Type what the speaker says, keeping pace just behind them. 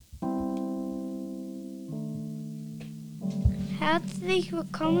Herzlich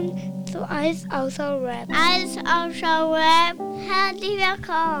willkommen zu Alles außer Rap. Alles außer Rap. Herzlich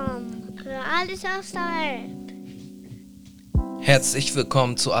willkommen für Alles außer Rap. Herzlich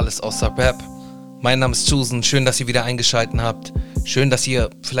willkommen zu Alles außer Rap. Mein Name ist Susan. Schön, dass ihr wieder eingeschaltet habt. Schön, dass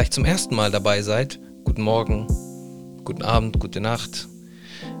ihr vielleicht zum ersten Mal dabei seid. Guten Morgen, guten Abend, gute Nacht.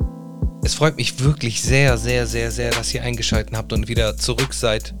 Es freut mich wirklich sehr, dass ihr eingeschaltet habt und wieder zurück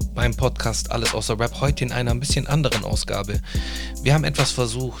seid beim Podcast Alles außer Rap. Heute in einer ein bisschen anderen Ausgabe. Wir haben etwas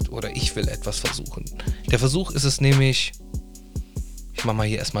versucht, oder ich will etwas versuchen. Der Versuch ist es nämlich, ich mache mal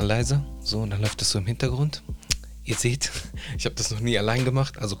hier erstmal leise, so, und dann läuft das so im Hintergrund. Ihr seht, ich habe das noch nie allein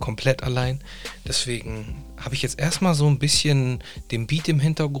gemacht, also komplett allein. Deswegen habe ich jetzt erstmal so ein bisschen den Beat im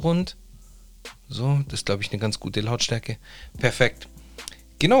Hintergrund. So, das ist, glaube ich, eine ganz gute Lautstärke. Perfekt.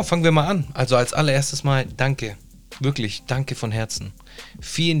 Genau, fangen wir mal an. Also als allererstes mal danke, wirklich danke von Herzen.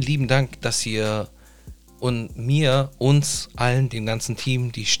 Vielen lieben Dank, dass ihr und uns allen, dem ganzen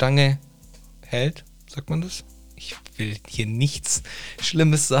Team, die Stange hält, sagt man das? Ich will hier nichts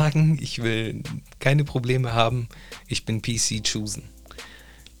Schlimmes sagen, ich will keine Probleme haben, ich bin PC Chosen.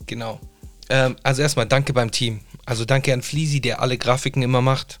 Genau. Also erstmal danke beim Team. Also danke an Fleasy, der alle Grafiken immer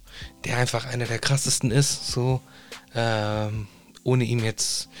macht, der einfach einer der krassesten ist, so, ohne ihm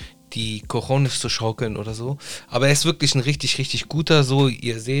jetzt die Cojones zu schaukeln oder so. Aber er ist wirklich ein richtig guter, so,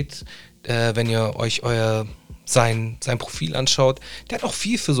 ihr seht, wenn ihr euch sein Profil anschaut, der hat auch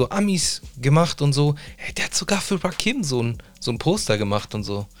viel für so Amis gemacht und so. Hey, der hat sogar für Rakim so ein Poster gemacht und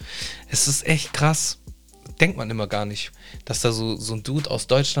so. Es ist echt krass. Denkt man immer gar nicht, dass da so ein Dude aus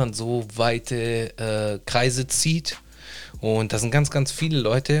Deutschland so weite Kreise zieht. Und da sind ganz viele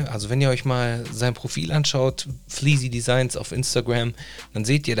Leute. Also wenn ihr euch mal sein Profil anschaut, Fleasy Designs auf Instagram, dann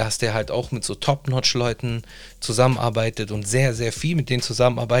seht ihr, dass der halt auch mit so Top-Notch-Leuten zusammenarbeitet und sehr viel mit denen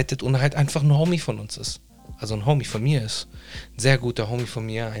zusammenarbeitet und halt einfach ein Homie von uns ist. Also ein Homie von mir ist. Ein sehr guter Homie von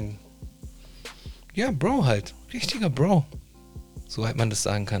mir. Bro halt. Richtiger Bro. Soweit man das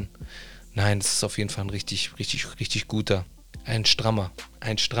sagen kann. Nein, das ist auf jeden Fall ein richtig guter. Ein strammer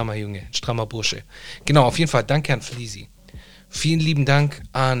Junge, ein strammer Bursche. Genau, auf jeden Fall danke an Fleasy. Vielen lieben Dank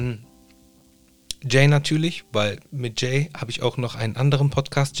an Jay natürlich, weil mit Jay habe ich auch noch einen anderen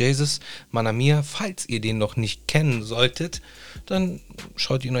Podcast, Jesus Manamia. Falls ihr den noch nicht kennen solltet, dann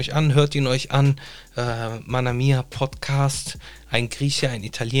schaut ihn euch an, hört ihn euch an. Manamia Podcast, ein Grieche, ein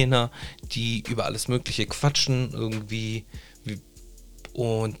Italiener, die über alles Mögliche quatschen irgendwie.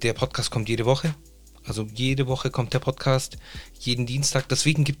 Und der Podcast kommt jede Woche. Also jede Woche kommt der Podcast, jeden Dienstag.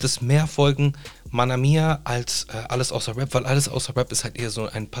 Deswegen gibt es mehr Folgen Manamia als Alles außer Rap, weil Alles außer Rap ist halt eher so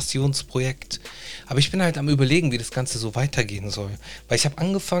ein Passionsprojekt. Aber ich bin halt am Überlegen, wie das Ganze so weitergehen soll. Weil ich habe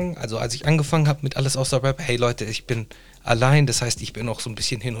angefangen, also als ich angefangen habe mit Alles außer Rap, hey Leute, ich bin allein, das heißt, ich bin auch so ein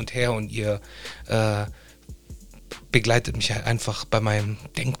bisschen hin und her und ihr begleitet mich halt einfach bei meinem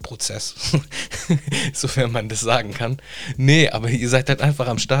Denkprozess, sofern man das sagen kann. Nee, aber ihr seid halt einfach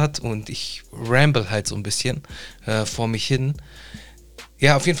am Start und ich ramble halt so ein bisschen vor mich hin.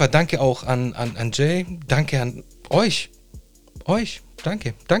 Ja, auf jeden Fall danke auch an Jay, danke an euch,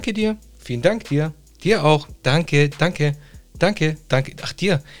 danke. Danke dir, vielen Dank dir auch, danke. Ach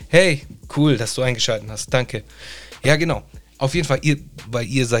dir, hey, cool, dass du eingeschaltet hast, danke. Ja, genau, auf jeden Fall, weil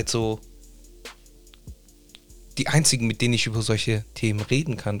ihr seid so die einzigen, mit denen ich über solche Themen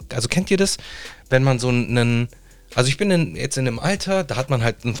reden kann. Also kennt ihr das, wenn man also ich bin jetzt in einem Alter, da hat man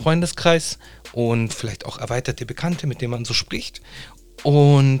halt einen Freundeskreis und vielleicht auch erweiterte Bekannte, mit denen man so spricht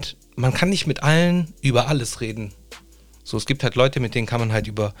und man kann nicht mit allen über alles reden. So, es gibt halt Leute, mit denen kann man halt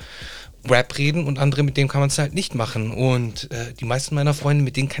über Rap reden und andere, mit denen kann man es halt nicht machen und die meisten meiner Freunde,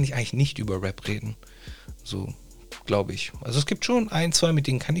 mit denen kann ich eigentlich nicht über Rap reden. So, glaube ich. Also es gibt schon 1, 2, mit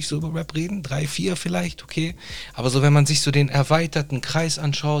denen kann ich so über Rap reden, 3, 4 vielleicht, okay. Aber so, wenn man sich so den erweiterten Kreis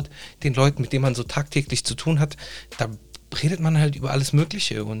anschaut, den Leuten, mit denen man so tagtäglich zu tun hat, da redet man halt über alles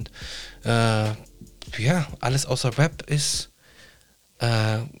Mögliche. Und alles außer Rap ist,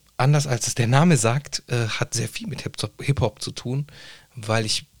 anders als es der Name sagt, hat sehr viel mit Hip-Hop zu tun, weil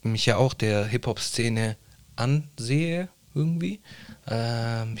ich mich ja auch der Hip-Hop-Szene ansehe irgendwie.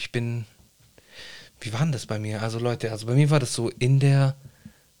 Wie war denn das bei mir? Also Leute, bei mir war das so in der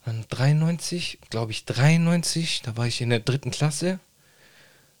 93, da war ich in der 3. Klasse,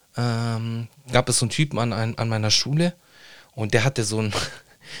 gab es so einen Typen an meiner Schule und der hatte so ein,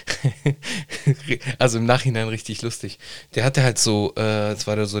 also im Nachhinein richtig lustig, der hatte halt so, das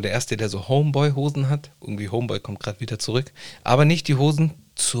war so der erste, der so Homeboy-Hosen hat, irgendwie Homeboy kommt gerade wieder zurück, aber nicht die Hosen,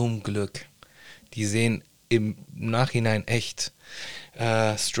 zum Glück. Die sehen im Nachhinein echt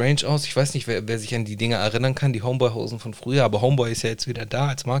strange aus. Ich weiß nicht, wer sich an die Dinger erinnern kann, die Homeboy-Hosen von früher, aber Homeboy ist ja jetzt wieder da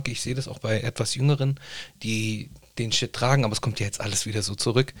als Marke. Ich sehe das auch bei etwas Jüngeren, denen den Shit tragen, aber es kommt ja jetzt alles wieder so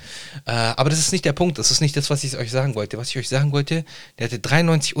zurück. Aber das ist nicht der Punkt, das ist nicht das, was ich euch sagen wollte. Was ich euch sagen wollte, der hatte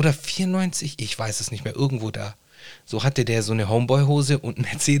 93 oder 94, ich weiß es nicht mehr, irgendwo da. So hatte der so eine Homeboy-Hose und einen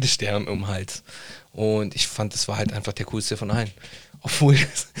Mercedes-Stern um den Hals. Und ich fand, das war halt einfach der coolste von allen. Obwohl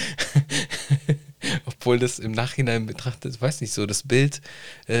das im Nachhinein betrachtet, weiß nicht so, das Bild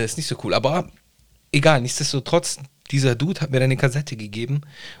ist nicht so cool. Aber egal, nichtsdestotrotz, dieser Dude hat mir dann eine Kassette gegeben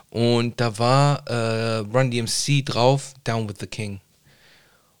und da war Run DMC drauf, Down with the King.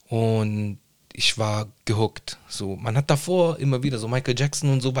 Und ich war gehuckt. So, man hat davor immer wieder so Michael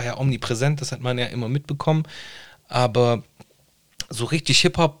Jackson und so war ja omnipräsent, das hat man ja immer mitbekommen. Aber so richtig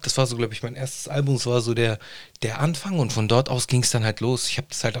Hip-Hop, das war so, glaube ich, mein erstes Album, das war so der Anfang und von dort aus ging es dann halt los. Ich habe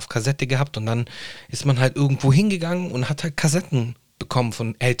das halt auf Kassette gehabt und dann ist man halt irgendwo hingegangen und hat halt Kassetten bekommen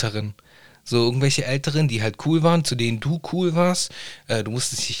von Älteren. So irgendwelche Älteren, die halt cool waren, zu denen du cool warst. Du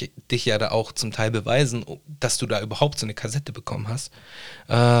musstest dich ja da auch zum Teil beweisen, dass du da überhaupt so eine Kassette bekommen hast.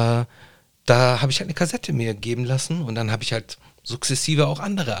 Da habe ich halt eine Kassette mir geben lassen und dann habe ich halt sukzessive auch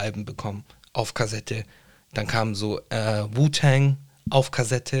andere Alben bekommen auf Kassette. Dann kam so Wu-Tang auf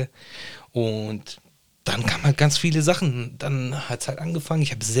Kassette und dann kamen halt ganz viele Sachen. Dann hat es halt angefangen.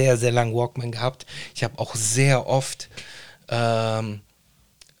 Ich habe sehr, sehr lange Walkman gehabt. Ich habe auch sehr oft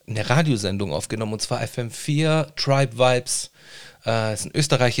eine Radiosendung aufgenommen und zwar FM4 Tribe Vibes. Ist ein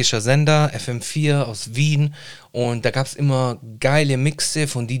österreichischer Sender, FM4 aus Wien und da gab es immer geile Mixe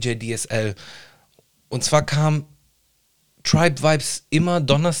von DJ DSL. Und zwar kam Tribe Vibes immer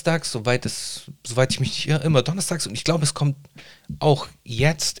donnerstags, soweit ich mich nicht irre, immer donnerstags und ich glaube, es kommt auch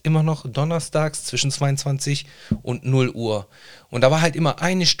jetzt immer noch donnerstags zwischen 22 und 0 Uhr. Und da war halt immer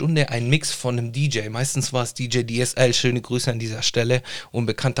eine Stunde ein Mix von einem DJ. Meistens war es DJ DSL, schöne Grüße an dieser Stelle,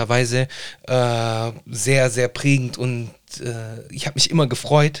 unbekannterweise sehr, sehr prägend und ich habe mich immer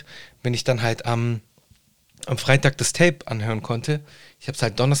gefreut, wenn ich dann halt am Freitag das Tape anhören konnte. Ich habe es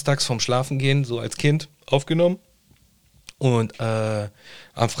halt donnerstags vorm Schlafengehen, so als Kind, aufgenommen. Und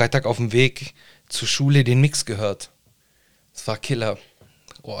am Freitag auf dem Weg zur Schule den Mix gehört. Das war Killer.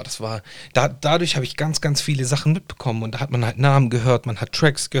 Oh, das war. Dadurch habe ich ganz, ganz viele Sachen mitbekommen. Und da hat man halt Namen gehört, man hat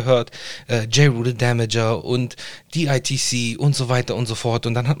Tracks gehört, J. the Damager und DITC und so weiter und so fort.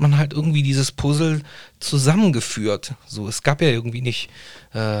 Und dann hat man halt irgendwie dieses Puzzle zusammengeführt. So, es gab ja irgendwie nicht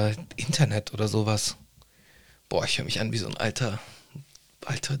Internet oder sowas. Boah, ich höre mich an wie so ein alter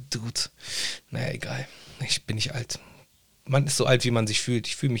Dude. Naja, egal. Ich bin nicht alt. Man ist so alt, wie man sich fühlt.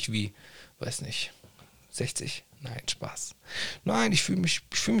 Ich fühle mich wie, weiß nicht, 60. Nein, Spaß. Nein, ich fühle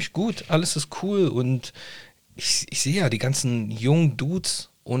mich gut. Alles ist cool und ich sehe ja die ganzen jungen Dudes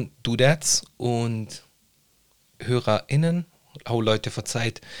und Dudettes und HörerInnen. Oh Leute,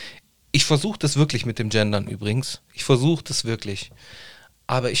 verzeiht. Ich versuche das wirklich mit dem Gendern übrigens. Ich versuche das wirklich.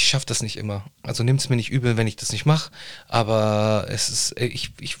 Aber ich schaffe das nicht immer. Also nehmt es mir nicht übel, wenn ich das nicht mache. Aber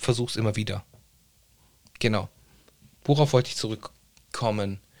ich versuche es immer wieder. Genau. Worauf wollte ich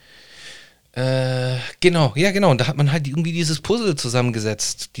zurückkommen? Genau. Und da hat man halt irgendwie dieses Puzzle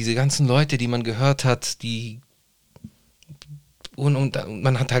zusammengesetzt. Diese ganzen Leute, die man gehört hat, und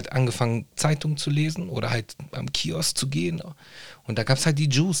man hat halt angefangen, Zeitungen zu lesen oder halt am Kiosk zu gehen. Und da gab es halt die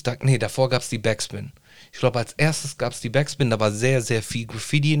Juice. Davor gab es die Backspin. Ich glaube, als erstes gab es die Backspin, da war sehr, sehr viel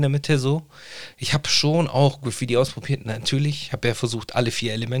Graffiti in der Mitte so. Ich habe schon auch Graffiti ausprobiert, natürlich. Ich habe ja versucht, alle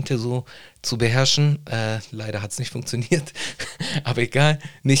 4 Elemente so zu beherrschen. Leider hat es nicht funktioniert, aber egal.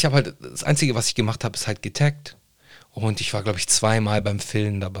 Nee, ich habe halt, das Einzige, was ich gemacht habe, ist halt getaggt. Und ich war, glaube ich, 2-mal beim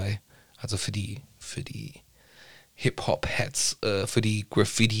Filmen dabei. Also für die Hip-Hop-Heads, für die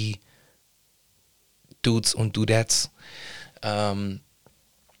Graffiti-Dudes und Dudettes.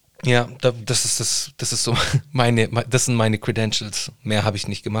 Ja, das ist so das sind meine Credentials. Mehr habe ich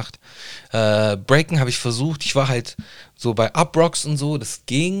nicht gemacht. Breaken habe ich versucht. Ich war halt so bei Uprocks und so, das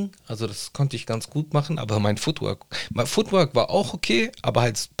ging. Also das konnte ich ganz gut machen, aber mein Footwork war auch okay, aber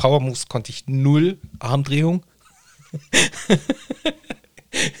halt Power Moves konnte ich 0. Armdrehung.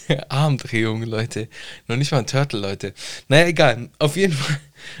 Armdrehung, Leute. Noch nicht mal ein Turtle, Leute. Naja, egal. Auf jeden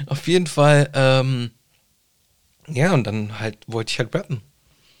Fall, ja, und dann wollte ich halt rappen.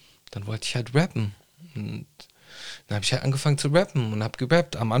 Und dann habe ich halt angefangen zu rappen und habe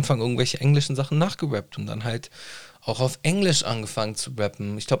gerappt. Am Anfang irgendwelche englischen Sachen nachgerappt und dann halt auch auf Englisch angefangen zu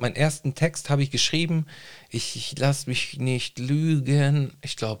rappen. Ich glaube, meinen ersten Text habe ich geschrieben, ich lasse mich nicht lügen,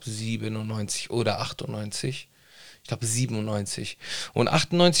 ich glaube 97 oder 98. Ich glaube 97. Und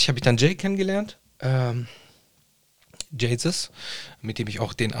 98 habe ich dann Jay kennengelernt. Jesus, mit dem ich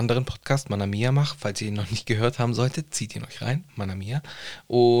auch den anderen Podcast Mana Mia mache. Falls ihr ihn noch nicht gehört haben solltet, zieht ihn euch rein, Mana Mia.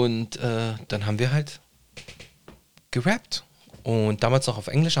 Und dann haben wir halt gerappt. Und damals noch auf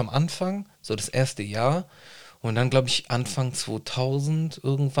Englisch am Anfang, so das erste Jahr. Und dann, glaube ich, Anfang 2000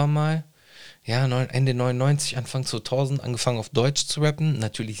 irgendwann mal, ja, Ende 99, Anfang 2000 angefangen auf Deutsch zu rappen.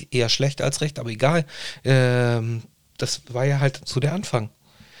 Natürlich eher schlecht als recht, aber egal. Das war ja halt so der Anfang.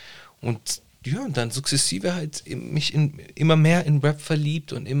 Und ja, und dann sukzessive halt immer mehr in Rap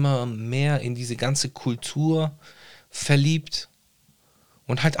verliebt und immer mehr in diese ganze Kultur verliebt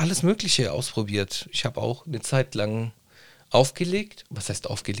und halt alles Mögliche ausprobiert. Ich habe auch eine Zeit lang aufgelegt. Was heißt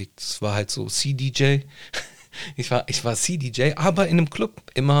aufgelegt? Es war halt so CDJ. Ich war CDJ, aber in einem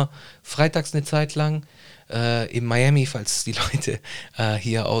Club. Immer freitags eine Zeit lang in Miami, falls die Leute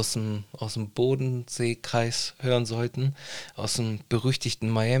hier aus dem Bodenseekreis hören sollten. Aus dem berüchtigten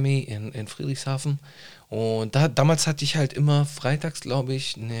Miami in Friedrichshafen. Und damals hatte ich halt immer freitags, glaube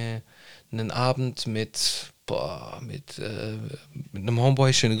ich, einen Abend mit einem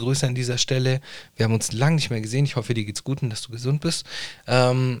Homeboy. Schöne Grüße an dieser Stelle. Wir haben uns lange nicht mehr gesehen. Ich hoffe, dir geht's gut und dass du gesund bist.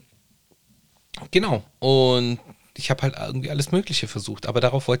 Genau. Und ich habe halt irgendwie alles Mögliche versucht, aber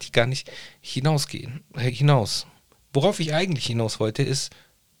darauf wollte ich gar nicht hinaus. Worauf ich eigentlich hinaus wollte, ist,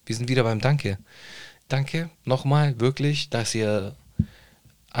 wir sind wieder beim Danke. Danke nochmal wirklich, dass ihr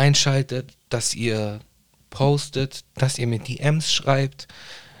einschaltet, dass ihr postet, dass ihr mit DMs schreibt.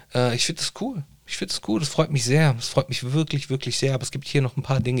 Ich finde das cool. Das freut mich sehr. Das freut mich wirklich, wirklich sehr. Aber es gibt hier noch ein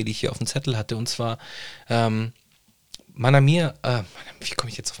paar Dinge, die ich hier auf dem Zettel hatte. Und zwar Manamir, wie komme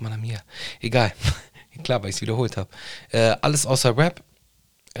ich jetzt auf Manamir? Egal. Klar, weil ich es wiederholt habe. Alles außer Rap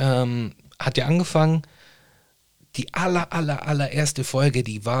hat ja angefangen. Die allererste Folge,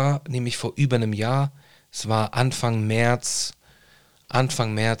 die war nämlich vor über einem Jahr. Es war Anfang März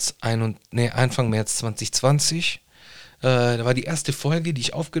 2020. Da war die erste Folge, die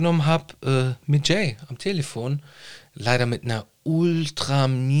ich aufgenommen habe, mit Jay am Telefon. Leider mit einer ultra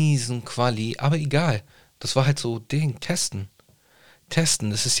miesen Quali, aber egal. Das war halt so Testen.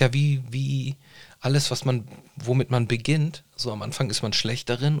 Das ist ja wie alles, womit man beginnt. So am Anfang ist man schlecht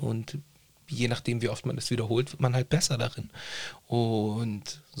darin und je nachdem, wie oft man es wiederholt, wird man halt besser darin.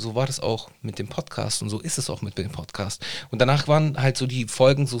 Und so war das auch mit dem Podcast und so ist es auch mit dem Podcast. Und danach waren halt so die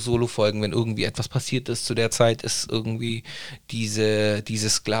Folgen, so Solo-Folgen, wenn irgendwie etwas passiert ist. Zu der Zeit ist irgendwie diese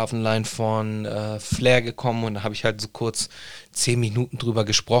Sklavenline von Flair gekommen und da habe ich halt so kurz 10 Minuten drüber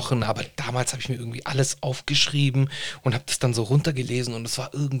gesprochen. Aber damals habe ich mir irgendwie alles aufgeschrieben und habe das dann so runtergelesen und es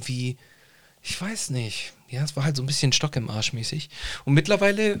war irgendwie, ich weiß nicht. Ja, es war halt so ein bisschen Stock im Arsch mäßig. Und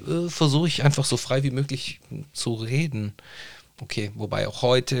mittlerweile versuche ich einfach so frei wie möglich zu reden. Okay, wobei auch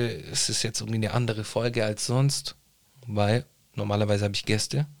heute ist es jetzt irgendwie eine andere Folge als sonst, weil normalerweise habe ich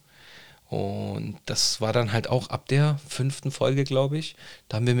Gäste. Und das war dann halt auch ab der 5. Folge, glaube ich.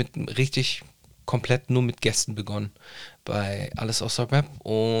 Da haben wir richtig komplett nur mit Gästen begonnen bei Alles außer Rap.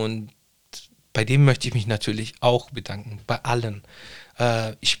 Und bei dem möchte ich mich natürlich auch bedanken, bei allen.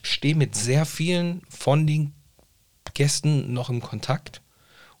 Ich stehe mit sehr vielen von den Gästen noch im Kontakt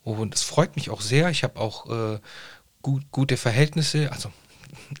und es freut mich auch sehr. Ich habe auch gute Verhältnisse, also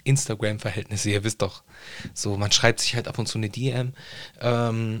Instagram-Verhältnisse, ihr wisst doch, so man schreibt sich halt ab und zu eine DM.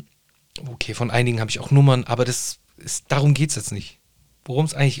 Okay, von einigen habe ich auch Nummern, aber darum geht es jetzt nicht. Worum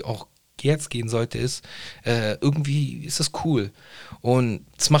es eigentlich auch jetzt gehen sollte, ist, irgendwie ist es cool und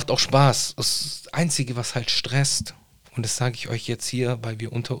es macht auch Spaß. Das Einzige, was halt stresst, und das sage ich euch jetzt hier, weil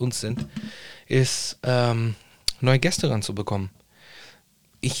wir unter uns sind, ist, neue Gäste ranzubekommen.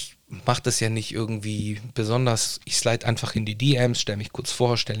 Ich mache das ja nicht irgendwie besonders. Ich slide einfach in die DMs, stelle mich kurz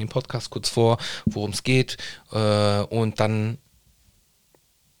vor, stelle den Podcast kurz vor, worum es geht. Und dann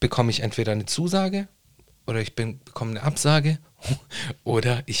bekomme ich entweder eine Zusage oder ich bekomme eine Absage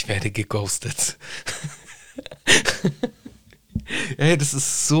oder ich werde geghostet. Ey, das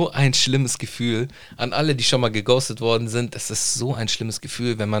ist so ein schlimmes Gefühl. An alle, die schon mal geghostet worden sind, das ist so ein schlimmes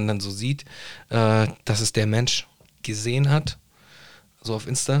Gefühl, wenn man dann so sieht, dass es der Mensch gesehen hat, so auf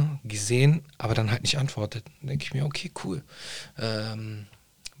Insta gesehen, aber dann halt nicht antwortet. Dann denke ich mir, okay, cool.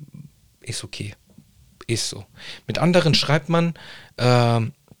 Ist okay. Ist so. Mit anderen schreibt man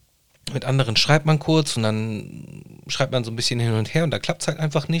kurz und dann schreibt man so ein bisschen hin und her und da klappt es halt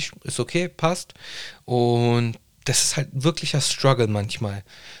einfach nicht. Ist okay, passt. Und das ist halt wirklicher Struggle manchmal,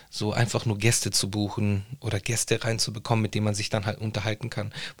 so einfach nur Gäste zu buchen oder Gäste reinzubekommen, mit denen man sich dann halt unterhalten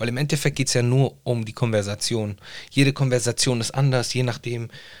kann. Weil im Endeffekt geht es ja nur um die Konversation. Jede Konversation ist anders, je nachdem,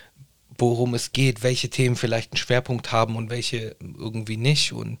 worum es geht, welche Themen vielleicht einen Schwerpunkt haben und welche irgendwie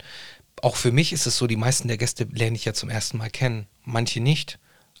nicht. Und auch für mich ist es so, die meisten der Gäste lerne ich ja zum ersten Mal kennen, manche nicht.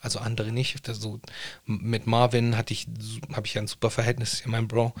 Also andere nicht. Also mit Marvin habe ich ja ein super Verhältnis, ist ja mein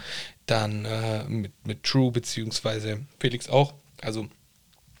Bro. Dann mit True beziehungsweise Felix auch. Also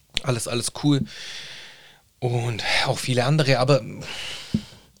alles cool. Und auch viele andere. Aber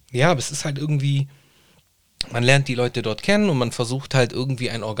ja, aber es ist halt irgendwie, man lernt die Leute dort kennen und man versucht halt irgendwie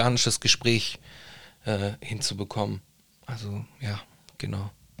ein organisches Gespräch hinzubekommen. Also ja,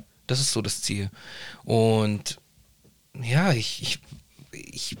 genau. Das ist so das Ziel. Und ja, wie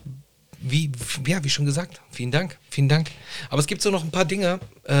schon gesagt, vielen Dank. Aber es gibt so noch ein paar Dinge,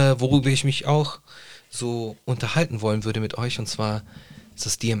 worüber ich mich auch so unterhalten wollen würde mit euch. Und zwar ist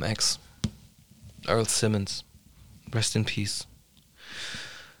das DMX. Earl Simmons. Rest in Peace.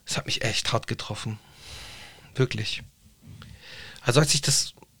 Das hat mich echt hart getroffen. Wirklich. Also als ich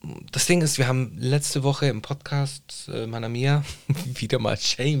das Ding ist, wir haben letzte Woche im Podcast Manamia, wieder mal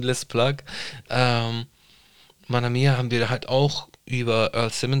shameless plug, Manamia haben wir halt auch über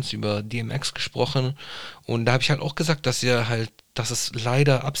Earl Simmons, über DMX gesprochen und da habe ich halt auch gesagt, dass es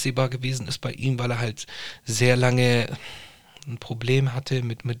leider absehbar gewesen ist bei ihm, weil er halt sehr lange ein Problem hatte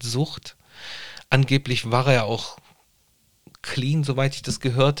mit Sucht. Angeblich war er ja auch clean, soweit ich das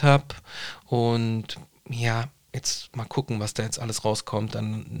gehört habe. Und ja, jetzt mal gucken, was da jetzt alles rauskommt.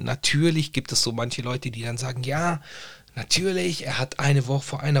 Dann natürlich gibt es so manche Leute, die dann sagen, ja, natürlich, er hat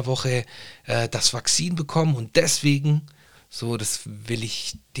vor einer Woche das Vakzin bekommen und deswegen, so, das will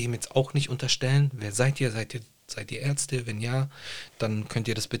ich dem jetzt auch nicht unterstellen. Wer seid ihr? Seid ihr Ärzte? Wenn ja, dann könnt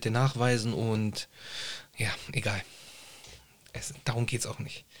ihr das bitte nachweisen und ja, egal. Darum geht es auch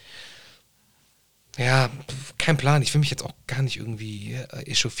nicht. Ja, kein Plan. Ich will mich jetzt auch gar nicht irgendwie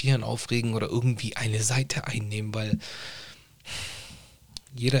echauffieren, aufregen oder irgendwie eine Seite einnehmen, weil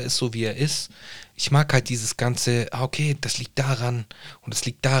jeder ist so, wie er ist. Ich mag halt dieses ganze, okay, das liegt daran und das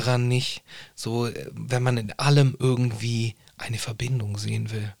liegt daran nicht. So, wenn man in allem irgendwie eine Verbindung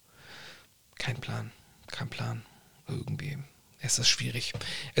sehen will. Kein Plan. Irgendwie. Es ist schwierig.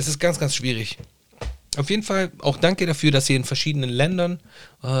 Es ist ganz, ganz schwierig. Auf jeden Fall auch danke dafür, dass ihr in verschiedenen Ländern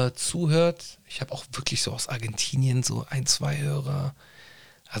zuhört. Ich habe auch wirklich so aus Argentinien so 1, 2 Hörer.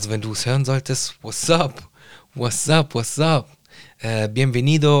 Also wenn du es hören solltest, what's up?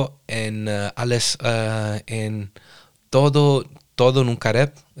 Bienvenido en alles, en todo nunca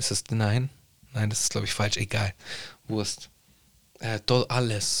rap. Ist das, nein, das ist glaube ich falsch, egal. Wurst.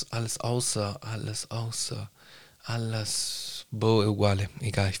 Alles außer, alles, bo iguale.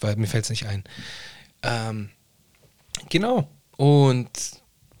 Egal, mir fällt es nicht ein. Genau. Und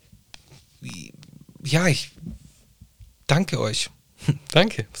ja, ich danke euch.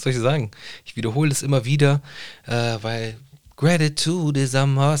 Danke, was soll ich sagen? Ich wiederhole es immer wieder, weil Gratitude is a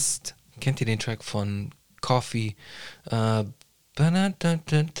must. Kennt ihr den Track von Coffee?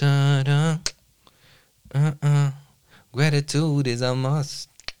 Gratitude is a must.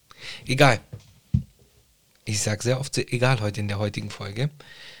 Egal. Ich sage sehr oft egal heute in der heutigen Folge.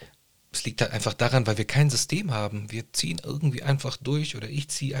 Es liegt halt einfach daran, weil wir kein System haben. Wir ziehen irgendwie einfach durch oder ich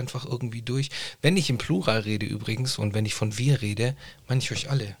ziehe einfach irgendwie durch. Wenn ich im Plural rede übrigens und wenn ich von wir rede, meine ich euch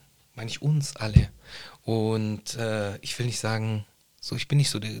alle. Meine ich uns alle. Und ich will nicht sagen, so, ich bin nicht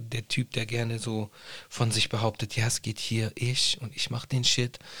so der Typ, der gerne so von sich behauptet, ja, es geht hier ich und ich mache den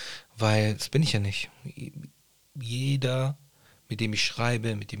Shit, weil das bin ich ja nicht. Jeder, mit dem ich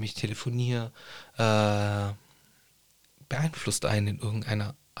schreibe, mit dem ich telefoniere, beeinflusst einen in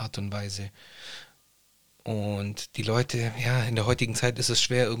irgendeiner Art und Weise. Und die Leute, ja, in der heutigen Zeit ist es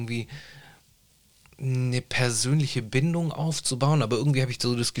schwer, irgendwie eine persönliche Bindung aufzubauen, aber irgendwie habe ich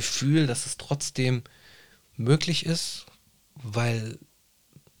so das Gefühl, dass es trotzdem möglich ist, weil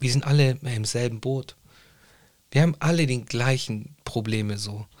wir sind alle im selben Boot. Wir haben alle die gleichen Probleme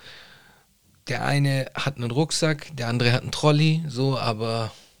so. Der eine hat einen Rucksack, der andere hat einen Trolley, so,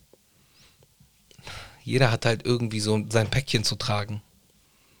 aber jeder hat halt irgendwie so sein Päckchen zu tragen.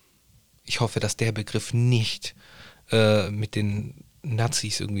 Ich hoffe, dass der Begriff nicht mit den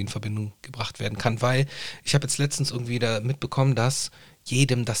Nazis irgendwie in Verbindung gebracht werden kann, weil ich habe jetzt letztens irgendwie da mitbekommen, dass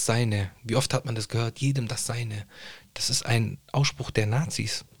jedem das Seine, wie oft hat man das gehört, jedem das Seine, das ist ein Ausspruch der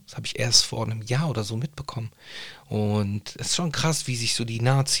Nazis. Das habe ich erst vor einem Jahr oder so mitbekommen. Und es ist schon krass, wie sich so die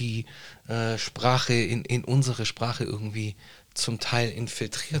Nazi-Sprache in unsere Sprache irgendwie zum Teil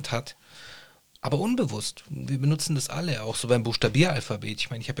infiltriert hat. Aber unbewusst. Wir benutzen das alle, auch so beim Buchstabieralphabet.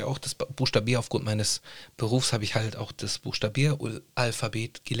 Ich meine, ich habe ja auch das Buchstabier, aufgrund meines Berufs habe ich halt auch das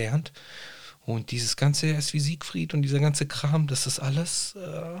Buchstabieralphabet gelernt. Und dieses ganze S wie Siegfried und dieser ganze Kram, das ist alles,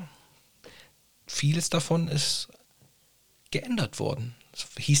 vieles davon ist geändert worden. Das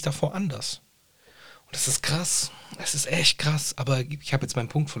hieß davor anders. Und das ist krass. Das ist echt krass. Aber ich habe jetzt meinen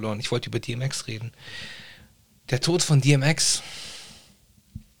Punkt verloren. Ich wollte über DMX reden. Der Tod von DMX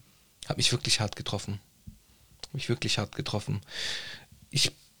hat mich wirklich hart getroffen.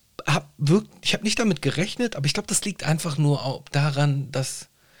 Ich habe nicht damit gerechnet, aber ich glaube, das liegt einfach nur daran, dass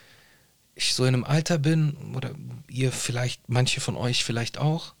ich so in einem Alter bin, oder ihr vielleicht, manche von euch vielleicht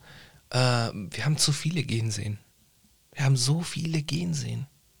auch, wir haben zu viele gehen sehen. Wir haben so viele gehen sehen.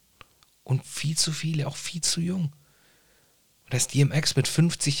 Und viel zu viele, auch viel zu jung. Und da ist DMX mit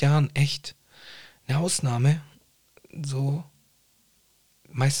 50 Jahren echt eine Ausnahme. So,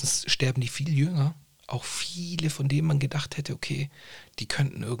 meistens sterben die viel jünger. Auch viele, von denen man gedacht hätte, okay, die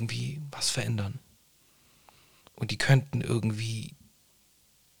könnten irgendwie was verändern. Und die könnten irgendwie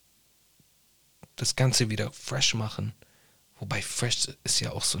das Ganze wieder fresh machen. Wobei fresh ist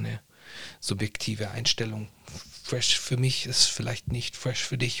ja auch so eine subjektive Einstellung. Fresh für mich ist vielleicht nicht fresh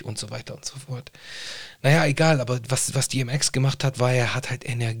für dich und so weiter und so fort. Naja, egal, aber was DMX gemacht hat, war, er hat halt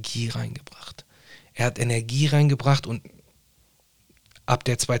Energie reingebracht. Er hat Energie reingebracht und ab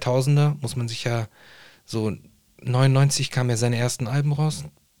der 2000er muss man sich ja so, 99 kamen ja seine ersten Alben raus.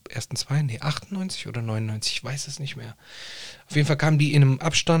 Ersten zwei? Nee, 98 oder 99, ich weiß es nicht mehr. Auf jeden Fall kamen die in einem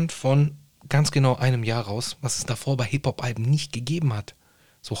Abstand von ganz genau einem Jahr raus, was es davor bei Hip-Hop-Alben nicht gegeben hat.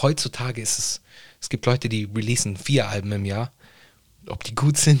 So heutzutage es gibt Leute, die releasen 4 Alben im Jahr. Ob die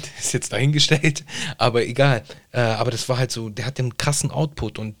gut sind, ist jetzt dahingestellt, aber egal. Aber das war halt so, der hat den krassen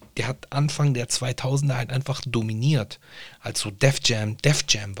Output und der hat Anfang der 2000er halt einfach dominiert, als so Def Jam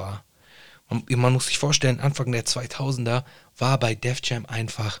war. Und man muss sich vorstellen, Anfang der 2000er war bei Def Jam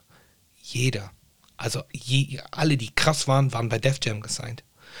einfach jeder. Also alle, die krass waren bei Def Jam gesigned.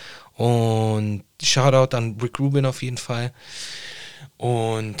 Und Shoutout an Rick Rubin auf jeden Fall.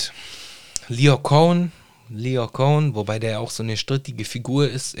 Und Leo Cohen, wobei der auch so eine strittige Figur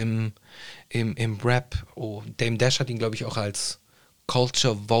ist im Rap. Oh, Dame Dash hat ihn, glaube ich, auch als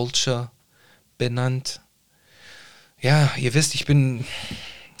Culture Vulture benannt. Ja, ihr wisst, ich bin,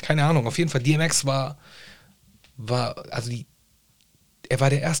 keine Ahnung, auf jeden Fall, DMX er war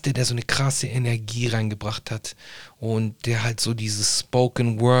der Erste, der so eine krasse Energie reingebracht hat und der halt so dieses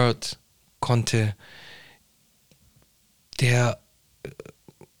Spoken Word konnte, der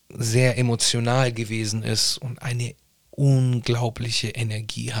sehr emotional gewesen ist und eine unglaubliche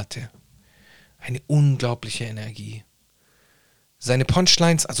Energie hatte. Eine unglaubliche Energie. Seine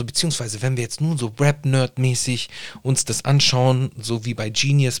Punchlines, also beziehungsweise wenn wir jetzt nur so Rap-Nerd-mäßig uns das anschauen, so wie bei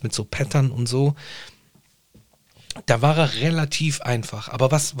Genius mit so Pattern und so, da war er relativ einfach.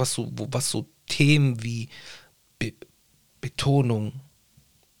 Aber was so Themen wie Betonung,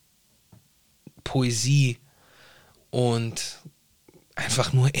 Poesie und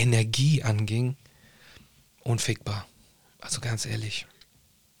einfach nur Energie anging, unfickbar. Also ganz ehrlich.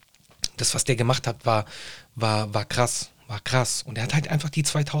 Das, was der gemacht hat, war krass. War krass. Und er hat halt einfach die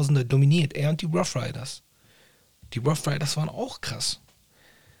 2000er dominiert. Er und die Rough Riders. Die Rough Riders waren auch krass.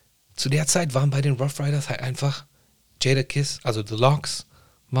 Zu der Zeit waren bei den Rough Riders halt einfach Jadakiss, also The Lox,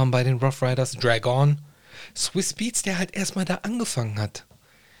 waren bei den Rough Riders, Drag On. Swizz Beatz, der halt erstmal da angefangen hat.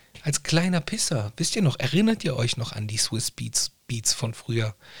 Als kleiner Pisser. Wisst ihr noch, erinnert ihr euch noch an die Swizz Beatz von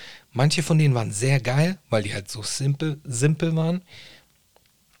früher? Manche von denen waren sehr geil, weil die halt so simpel waren.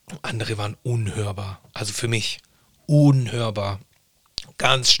 Andere waren unhörbar. Also für mich unhörbar.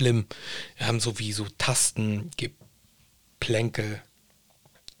 Ganz schlimm. Wir haben so wie so Tasten, Geplänkel,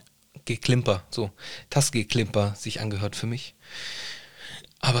 Geklimper, so Tastgeklimper sich angehört für mich.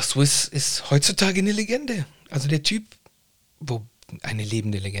 Aber Swizz ist heutzutage eine Legende. Also der Typ, eine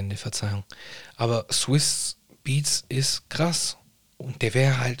lebende Legende, Verzeihung. Aber Swizz Beatz ist krass. Und der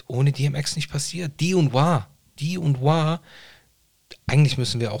wäre halt ohne DMX nicht passiert. Die und War. Eigentlich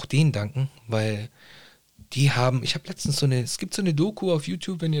müssen wir auch denen danken, weil die haben, ich habe letztens es gibt so eine Doku auf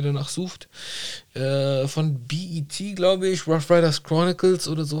YouTube, wenn ihr danach sucht, von BET, glaube ich, Rough Riders Chronicles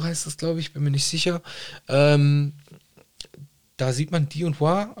oder so heißt das, glaube ich, bin mir nicht sicher. Da sieht man die und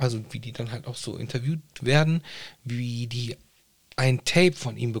War, also wie die dann halt auch so interviewt werden, wie die ein Tape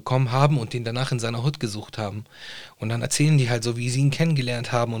von ihm bekommen haben und den danach in seiner Hood gesucht haben. Und dann erzählen die halt so, wie sie ihn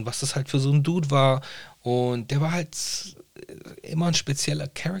kennengelernt haben und was das halt für so ein Dude war. Und der war halt immer ein spezieller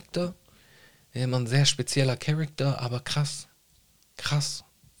Charakter. Immer ein sehr spezieller Charakter, aber krass. Krass.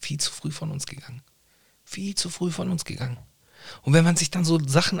 Viel zu früh von uns gegangen. Und wenn man sich dann so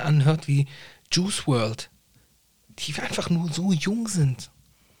Sachen anhört wie Juice WRLD, die einfach nur so jung sind.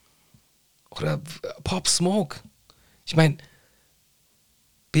 Oder Pop Smoke. Ich meine,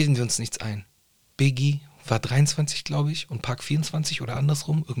 bilden wir uns nichts ein. Biggie war 23, glaube ich, und Pac 24 oder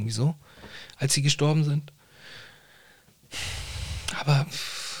andersrum, irgendwie so, als sie gestorben sind. Aber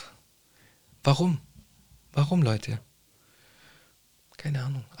warum? Warum, Leute? Keine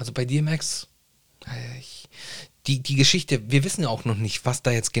Ahnung. Also bei DMX, die Geschichte, wir wissen ja auch noch nicht, was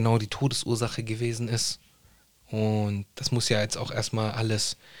da jetzt genau die Todesursache gewesen ist. Und das muss ja jetzt auch erstmal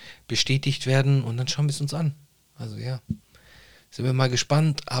alles bestätigt werden und dann schauen wir es uns an. Also ja, sind wir mal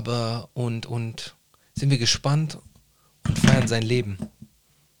gespannt, und sind wir gespannt und feiern sein Leben.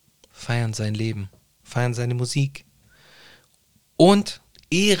 feiern sein Leben, feiern seine Musik. Und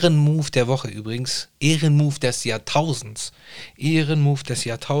Ehrenmove der Woche übrigens, Ehrenmove des Jahrtausends. Ehrenmove des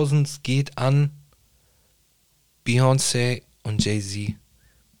Jahrtausends geht an Beyoncé und Jay-Z.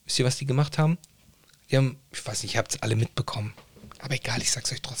 Wisst ihr, was die gemacht haben? Die haben, ich weiß nicht, ihr habt es alle mitbekommen. Aber egal, ich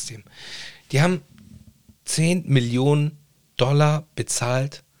sag's euch trotzdem. Die haben 10 Millionen Dollar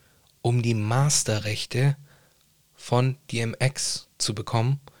bezahlt, um die Masterrechte von DMX zu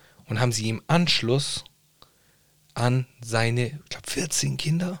bekommen und haben sie im Anschluss an seine, ich glaube 14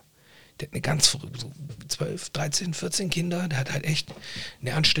 Kinder, der hat eine ganz so 12, 13, 14 Kinder, der hat halt echt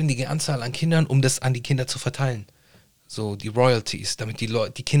eine anständige Anzahl an Kindern, um das an die Kinder zu verteilen. So die Royalties, damit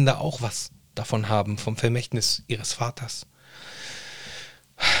die Kinder auch was davon haben, vom Vermächtnis ihres Vaters.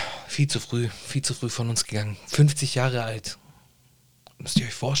 Viel zu früh von uns gegangen. 50 Jahre alt. Müsst ihr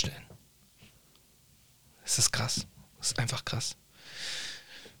euch vorstellen. Das ist krass. Das ist einfach krass.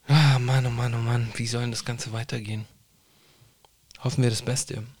 Ah, Mann, oh Mann, oh Mann. Wie soll denn das Ganze weitergehen? Hoffen wir das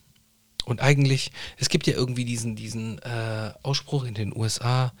Beste. Und eigentlich, es gibt ja irgendwie diesen Ausspruch in den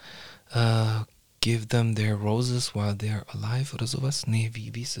USA, give them their roses while they're alive oder sowas. Nee,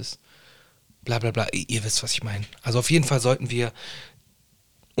 wie ist es? Bla bla bla. Ihr wisst, was ich meine. Also auf jeden Fall sollten wir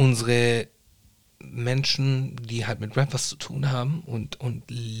unsere Menschen, die halt mit Rap was zu tun haben und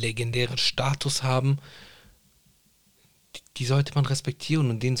legendären Status haben, die sollte man respektieren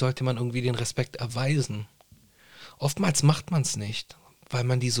und denen sollte man irgendwie den Respekt erweisen. Oftmals macht man es nicht, weil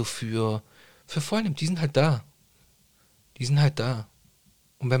man die so für voll nimmt. Die sind halt da. Die sind halt da.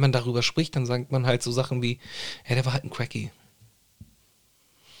 Und wenn man darüber spricht, dann sagt man halt so Sachen wie, ja, der war halt ein Cracky.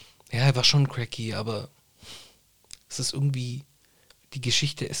 Ja, er war schon ein Cracky, aber es ist irgendwie, die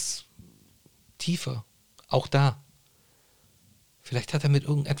Geschichte ist tiefer. Auch da. Vielleicht hat er mit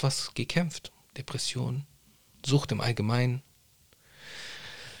irgendetwas gekämpft. Depression, Sucht im Allgemeinen.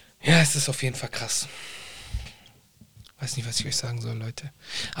 Ja, es ist auf jeden Fall krass. Weiß nicht, was ich euch sagen soll, Leute.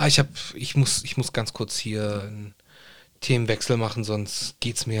 Ich muss ganz kurz hier einen Themenwechsel machen, sonst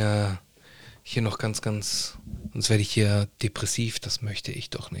geht's mir hier noch sonst werde ich hier depressiv, das möchte ich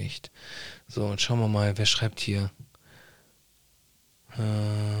doch nicht. So, und schauen wir mal, wer schreibt hier?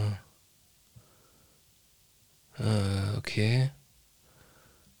 Okay.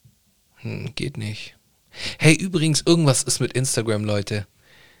 Geht nicht. Hey, übrigens, irgendwas ist mit Instagram, Leute.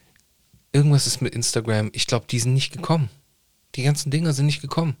 Irgendwas ist mit Instagram. Ich glaube, die sind nicht gekommen. Die ganzen Dinger sind nicht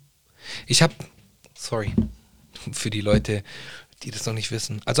gekommen. Sorry, für die Leute, die das noch nicht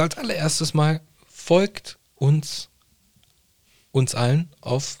wissen. Also als allererstes mal, folgt uns allen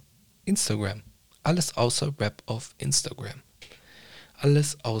auf Instagram. Alles außer Rap auf Instagram.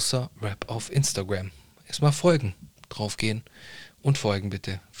 Alles außer Rap auf Instagram. Erstmal folgen, draufgehen und folgen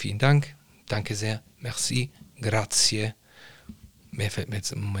bitte. Vielen Dank, danke sehr, merci, grazie. Mehr fällt mir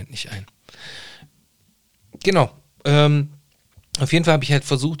jetzt im Moment nicht ein. Genau, auf jeden Fall habe ich halt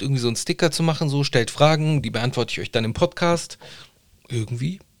versucht, irgendwie so einen Sticker zu machen, so, stellt Fragen, die beantworte ich euch dann im Podcast.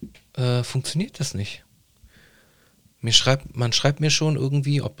 Irgendwie funktioniert das nicht. Man schreibt mir schon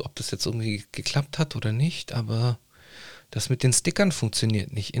irgendwie, ob das jetzt irgendwie geklappt hat oder nicht, aber das mit den Stickern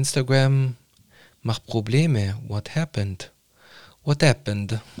funktioniert nicht. Instagram macht Probleme. What happened? What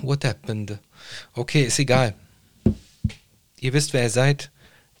happened? What happened? Okay, ist egal. Ihr wisst, wer ihr seid.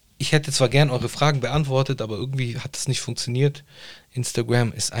 Ich hätte zwar gern eure Fragen beantwortet, aber irgendwie hat es nicht funktioniert.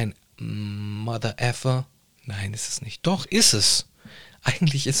 Instagram ist ein Mother Effer. Nein, ist es nicht. Doch, ist es.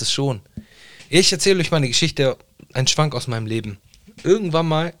 Eigentlich ist es schon. Ich erzähle euch mal eine Geschichte, ein Schwank aus meinem Leben. Irgendwann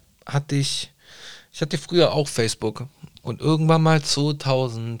mal hatte ich früher auch Facebook und irgendwann mal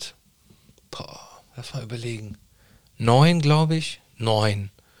 2000, lass mal überlegen, 9, glaube ich, 9.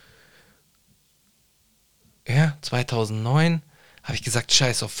 Ja, 2009 habe ich gesagt,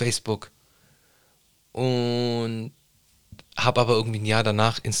 scheiß auf Facebook. Und habe aber irgendwie ein Jahr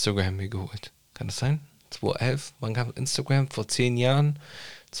danach Instagram mir geholt. Kann das sein? 2011? Wann kam Instagram? Vor 10 Jahren?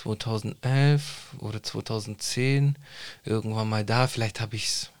 2011 oder 2010? Irgendwann mal da. Vielleicht habe ich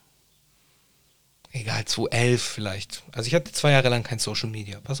es... Egal, 2011 vielleicht. Also ich hatte 2 Jahre lang kein Social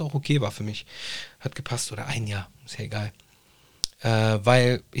Media, was auch okay war für mich. Hat gepasst. Oder 1 Jahr. Ist ja egal.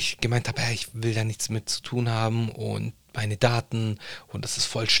 Weil ich gemeint habe, ich will da nichts mit zu tun haben und meine Daten und das ist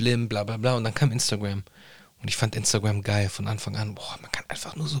voll schlimm, bla bla bla. Und dann kam Instagram. Und ich fand Instagram geil von Anfang an. Man kann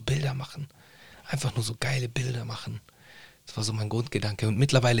einfach nur so Bilder machen. Einfach nur so geile Bilder machen. Das war so mein Grundgedanke. Und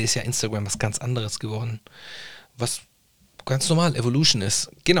mittlerweile ist ja Instagram was ganz anderes geworden. Was ganz normal Evolution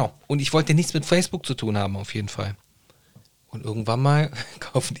ist. Genau. Und ich wollte nichts mit Facebook zu tun haben, auf jeden Fall. Und irgendwann mal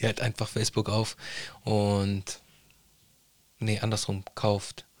kaufen die halt einfach Facebook auf und andersrum,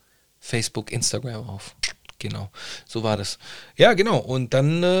 kauft Facebook Instagram auf. Genau, so war das. Ja, genau. Und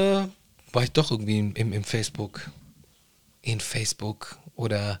dann war ich doch irgendwie im Facebook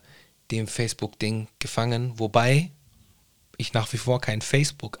oder dem Facebook-Ding gefangen, wobei ich nach wie vor keinen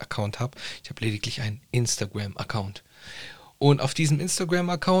Facebook-Account habe. Ich habe lediglich einen Instagram-Account. Und auf diesem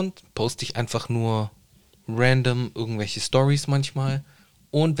Instagram-Account poste ich einfach nur random irgendwelche Stories manchmal.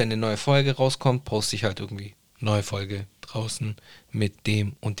 Und wenn eine neue Folge rauskommt, poste ich halt irgendwie neue Folge draußen mit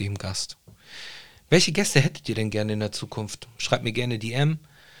dem und dem Gast. Welche Gäste hättet ihr denn gerne in der Zukunft? Schreibt mir gerne DM,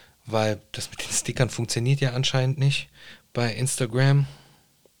 weil das mit den Stickern funktioniert ja anscheinend nicht bei Instagram.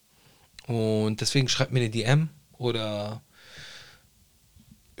 Und deswegen schreibt mir eine DM oder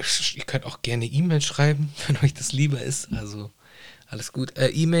ihr könnt auch gerne E-Mail schreiben, wenn euch das lieber ist. Also alles gut.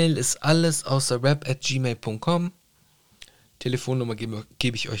 E-Mail ist alles außer rap@gmail.com. Telefonnummer gebe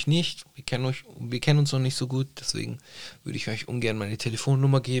ich euch nicht. Wir kennen uns noch nicht so gut, deswegen würde ich euch ungern meine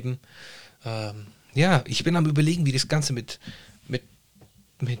Telefonnummer geben. Ja, ich bin am Überlegen, wie das Ganze mit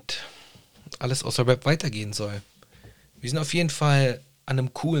alles außer Rap weitergehen soll. Wir sind auf jeden Fall an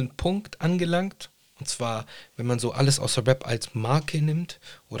einem coolen Punkt angelangt. Und zwar, wenn man so alles außer Rap als Marke nimmt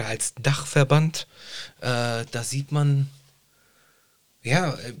oder als Dachverband, da sieht man,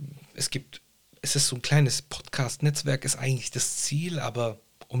 ja, es ist so ein kleines Podcast-Netzwerk, ist eigentlich das Ziel, aber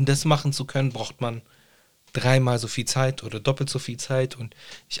um das machen zu können, braucht man 3-mal so viel Zeit oder doppelt so viel Zeit und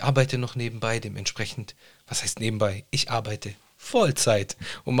ich arbeite noch nebenbei, dementsprechend, was heißt nebenbei? Ich arbeite Vollzeit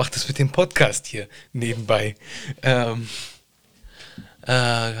und mache das mit dem Podcast hier nebenbei.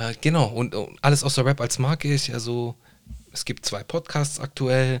 Genau, und alles außer Rap als Marke ist ja so, es gibt 2 Podcasts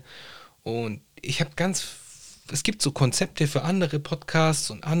aktuell und es gibt so Konzepte für andere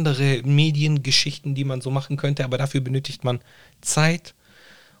Podcasts und andere Mediengeschichten, die man so machen könnte, aber dafür benötigt man Zeit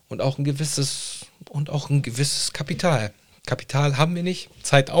und auch ein gewisses Kapital. Kapital haben wir nicht,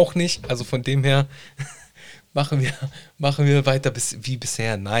 Zeit auch nicht, also von dem her machen wir weiter wie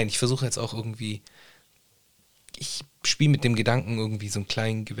bisher. Nein, ich versuche jetzt auch irgendwie, ich spiele mit dem Gedanken, irgendwie so ein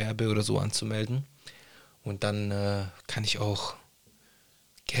kleines Gewerbe oder so anzumelden. Und dann kann ich auch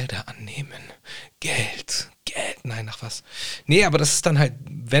Gelder annehmen. Geld, nein, ach was. Nee, aber das ist dann halt,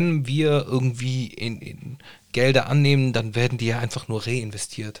 wenn wir irgendwie in Gelder annehmen, dann werden die ja einfach nur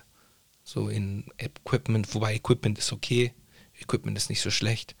reinvestiert. So in Equipment, wobei Equipment ist okay. Equipment ist nicht so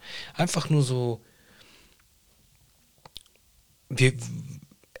schlecht. Einfach nur so,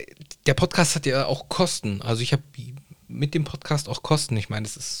 der Podcast hat ja auch Kosten. Also ich habe mit dem Podcast auch Kosten. Ich meine,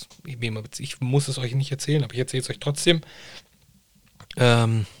 ich muss es euch nicht erzählen, aber ich erzähle es euch trotzdem.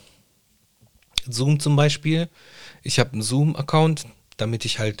 Zoom zum Beispiel. Ich habe einen Zoom-Account, damit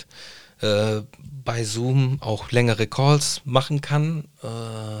ich halt bei Zoom auch längere Calls machen kann,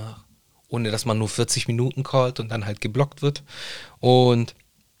 ohne dass man nur 40 Minuten callt und dann halt geblockt wird. Und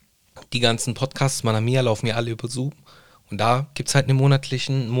die ganzen Podcasts meiner Mia laufen ja alle über Zoom. Und da gibt es halt einen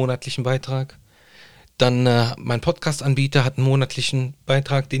monatlichen Beitrag. Dann mein Podcast-Anbieter hat einen monatlichen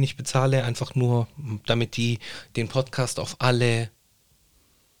Beitrag, den ich bezahle, einfach nur, damit die den Podcast auf alle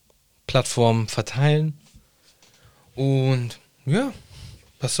Plattformen verteilen. Und ja,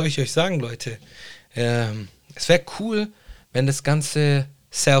 was soll ich euch sagen, Leute? Es wäre cool, wenn das Ganze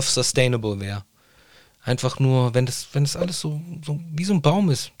self-sustainable wäre. Einfach nur, wenn das alles so wie so ein Baum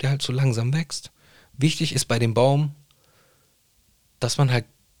ist, der halt so langsam wächst. Wichtig ist bei dem Baum, dass man halt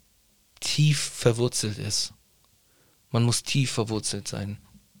tief verwurzelt ist. Man muss tief verwurzelt sein.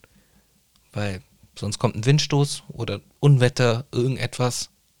 Weil sonst kommt ein Windstoß oder Unwetter, irgendetwas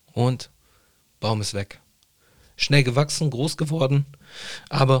und Baum ist weg. Schnell gewachsen, groß geworden,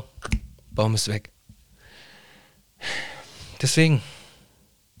 aber Baum ist weg. Deswegen,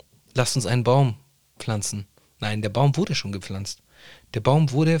 lasst uns einen Baum pflanzen. Nein, der Baum wurde schon gepflanzt. Der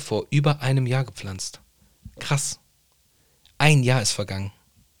Baum wurde vor über einem Jahr gepflanzt. Krass. 1 Jahr ist vergangen.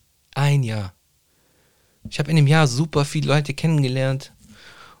 1 Jahr. Ich habe in dem Jahr super viele Leute kennengelernt.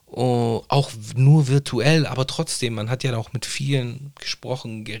 Oh, auch nur virtuell, aber trotzdem, man hat ja auch mit vielen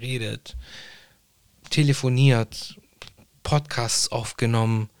gesprochen, geredet, telefoniert, Podcasts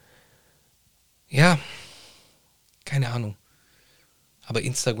aufgenommen. Ja, keine Ahnung. Aber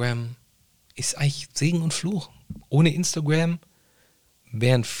Instagram ist eigentlich Segen und Fluch. Ohne Instagram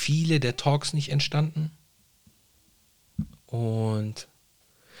wären viele der Talks nicht entstanden. Und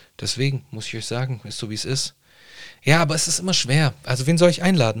deswegen muss ich euch sagen, ist so wie es ist. Ja, aber es ist immer schwer. Also wen soll ich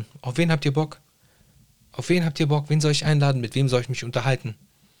einladen? Auf wen habt ihr Bock? Auf wen habt ihr Bock? Wen soll ich einladen? Mit wem soll ich mich unterhalten?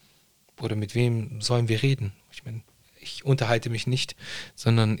 Oder mit wem sollen wir reden? Ich meine, ich unterhalte mich nicht,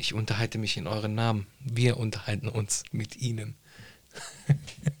 sondern ich unterhalte mich in euren Namen. Wir unterhalten uns mit ihnen.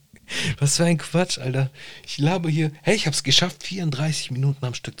 Was für ein Quatsch, Alter. Ich laber hier. Hey, ich hab's geschafft, 34 Minuten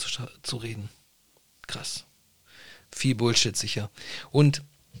am Stück zu reden. Krass. Viel Bullshit sicher. Und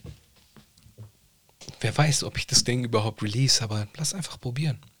wer weiß, ob ich das Ding überhaupt release, aber lass einfach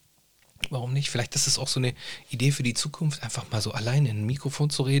probieren. Warum nicht? Vielleicht ist es auch so eine Idee für die Zukunft, einfach mal so allein in ein Mikrofon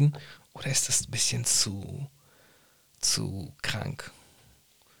zu reden. Oder ist das ein bisschen zu krank?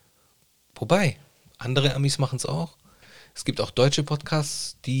 Wobei, andere Amis machen es auch. Es gibt auch deutsche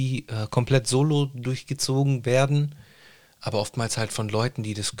Podcasts, die komplett solo durchgezogen werden, aber oftmals halt von Leuten,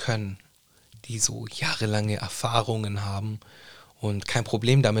 die das können, die so jahrelange Erfahrungen haben und kein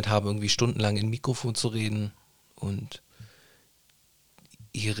Problem damit haben, irgendwie stundenlang in Mikrofon zu reden und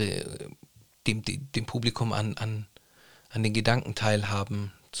dem Publikum an den Gedanken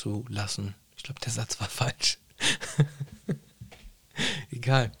teilhaben zu lassen. Ich glaube, der Satz war falsch.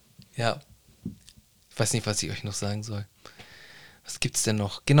 Egal. Ja. Ich weiß nicht, was ich euch noch sagen soll. Was gibt's denn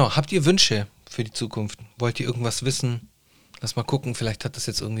noch? Genau, habt ihr Wünsche für die Zukunft? Wollt ihr irgendwas wissen? Lass mal gucken, vielleicht hat das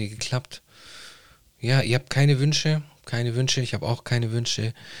jetzt irgendwie geklappt. Ja, ihr habt keine Wünsche? Keine Wünsche, ich habe auch keine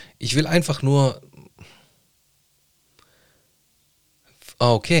Wünsche. Ich will einfach nur...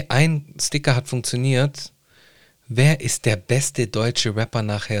 Okay, ein Sticker hat funktioniert. Wer ist der beste deutsche Rapper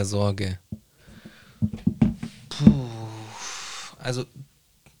nach Herr Sorge? Puh. Also,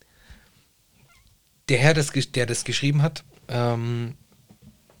 der Herr, der das geschrieben hat, wer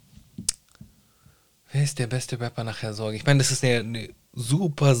ist der beste Rapper nach Herr Sorge? Ich meine, das ist eine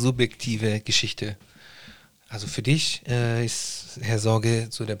super subjektive Geschichte. Also für dich ist Herr Sorge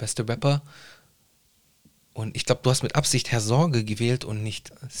so der beste Rapper. Und ich glaube, du hast mit Absicht Herr Sorge gewählt und nicht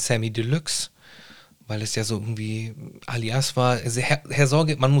Sammy Deluxe, weil es ja so irgendwie alias war. Also Herr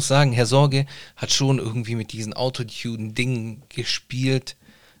Sorge, man muss sagen, Herr Sorge hat schon irgendwie mit diesen Autotune-Dingen gespielt,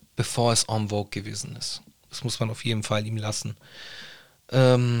 bevor es en vogue gewesen ist. Das muss man auf jeden Fall ihm lassen.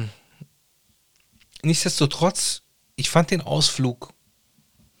 Nichtsdestotrotz, wie fand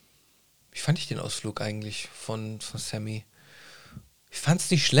ich den Ausflug eigentlich von Sammy? Ich fand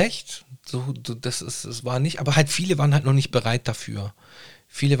es nicht schlecht. Es war nicht, aber halt viele waren halt noch nicht bereit dafür.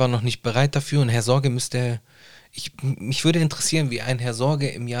 Und Herr Sorge mich würde interessieren, wie ein Herr Sorge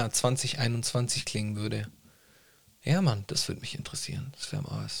im Jahr 2021 klingen würde. Ja, Mann, das würde mich interessieren. Das wäre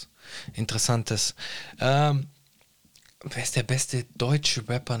mal was Interessantes. Wer ist der beste deutsche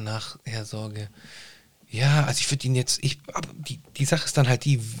Rapper nach Herr Sorge? Ja, also ich würde ihn jetzt, aber die Sache ist dann halt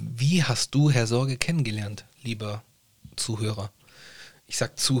wie hast du Herr Sorge kennengelernt, lieber Zuhörer? Ich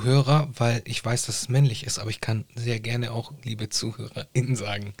sag Zuhörer, weil ich weiß, dass es männlich ist, aber ich kann sehr gerne auch liebe ZuhörerInnen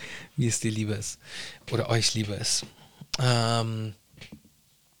sagen, wie es dir lieber ist. Oder euch lieber ist.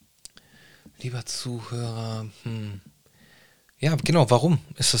 Lieber Zuhörer, Ja, genau, warum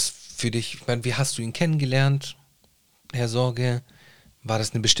ist das für dich? Ich meine, wie hast du ihn kennengelernt, Herr Sorge? War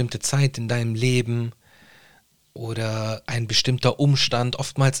das eine bestimmte Zeit in deinem Leben? Oder ein bestimmter Umstand?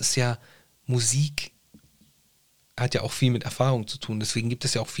 Oftmals ist ja Musik hat ja auch viel mit Erfahrung zu tun. Deswegen gibt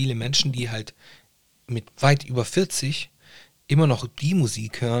es ja auch viele Menschen, die halt mit weit über 40 immer noch die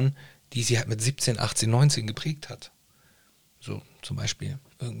Musik hören, die sie halt mit 17, 18, 19 geprägt hat. So zum Beispiel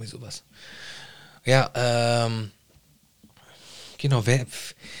irgendwie sowas. Ja, genau,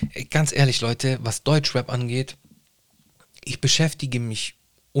 ganz ehrlich, Leute, was Deutschrap angeht, ich beschäftige mich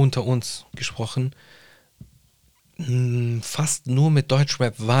unter uns gesprochen fast nur mit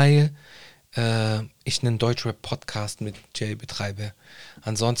Deutschrap, weil ich einen Deutschrap-Podcast mit Jay betreibe.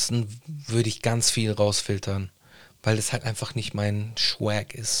 Ansonsten würde ich ganz viel rausfiltern, weil das halt einfach nicht mein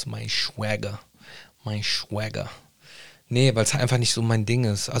Swag ist, mein Swagger. Nee, weil es halt einfach nicht so mein Ding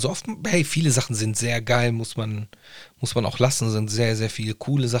ist. Also oft, hey, viele Sachen sind sehr geil, muss man auch lassen, sind sehr, sehr viele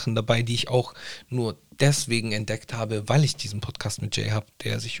coole Sachen dabei, die ich auch nur deswegen entdeckt habe, weil ich diesen Podcast mit Jay habe,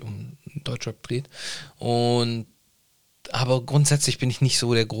 der sich um Deutschrap dreht. Aber grundsätzlich bin ich nicht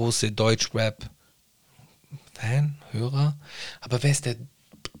so der große Deutschrap-Fan, Hörer. Aber wer ist der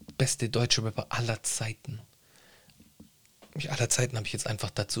beste deutsche Rapper aller Zeiten? Aller Zeiten habe ich jetzt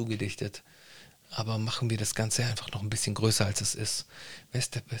einfach dazu gedichtet. Aber machen wir das Ganze einfach noch ein bisschen größer, als es ist. Wer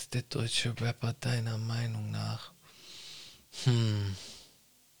ist der beste deutsche Rapper deiner Meinung nach?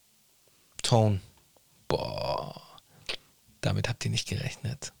 Tone. Boah. Damit habt ihr nicht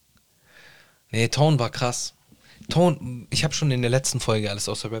gerechnet. Nee, Tone war krass. Tone, ich habe schon in der letzten Folge alles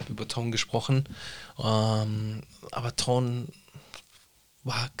außer Rap über Tone gesprochen. Aber Tone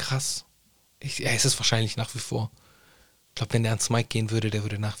war krass. Es ist wahrscheinlich nach wie vor. Ich glaube, wenn der ans Mic gehen würde, der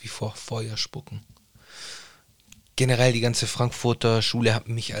würde nach wie vor Feuer spucken. Generell die ganze Frankfurter Schule hat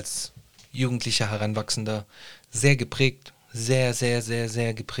mich als jugendlicher Heranwachsender sehr geprägt. Sehr, sehr, sehr,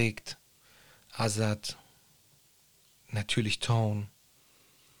 sehr geprägt. Azad. Natürlich Tone.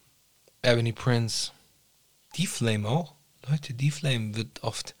 Ebony Prince. D-Flame auch. Leute, D-Flame wird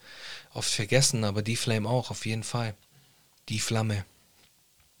oft vergessen, aber D-Flame auch, auf jeden Fall. Die Flamme.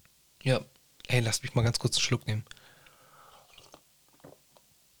 Ja, Ey, lass mich mal ganz kurz einen Schluck nehmen.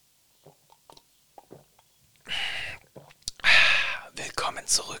 Willkommen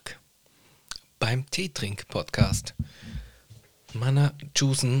zurück beim Teetrink-Podcast. Mana,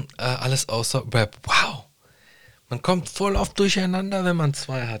 Juicen, alles außer Rap. Wow! Man kommt voll oft durcheinander, wenn man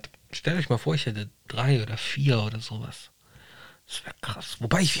 2 hat. Stellt euch mal vor, ich hätte 3 oder 4 oder sowas. Das wäre krass.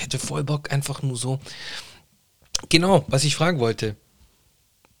 Wobei, ich hätte voll Bock, einfach nur so. Genau, was ich fragen wollte.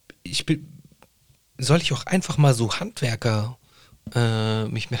 Soll ich auch einfach mal so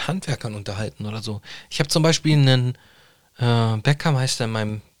mich mit Handwerkern unterhalten oder so? Ich habe zum Beispiel einen Bäckermeister in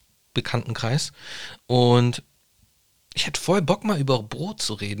meinem Bekanntenkreis und ich hätte voll Bock, mal über Brot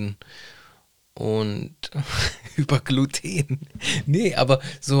zu reden und über Gluten. Nee, aber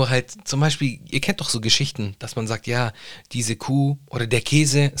so halt zum Beispiel, ihr kennt doch so Geschichten, dass man sagt, ja, diese Kuh oder der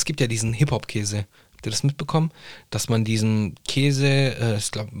Käse, es gibt ja diesen Hip-Hop-Käse. Habt ihr das mitbekommen? Dass man diesen Käse, ich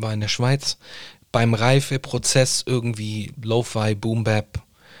glaube, war in der Schweiz, beim Reifeprozess irgendwie Lo-Fi, Boom-Bap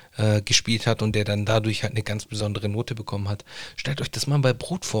gespielt hat und der dann dadurch halt eine ganz besondere Note bekommen hat. Stellt euch das mal bei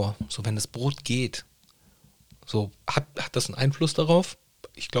Brot vor, so wenn das Brot geht. So, hat das einen Einfluss darauf?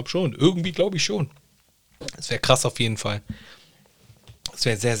 Ich glaube schon, irgendwie glaube ich schon. Das wäre krass auf jeden Fall. Das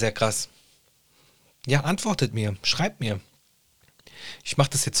wäre sehr, sehr krass. Ja, antwortet mir, schreibt mir. Ich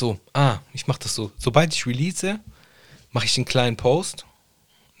mache das jetzt so. Ich mache das so. Sobald ich release, mache ich einen kleinen Post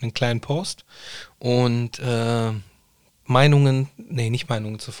und nicht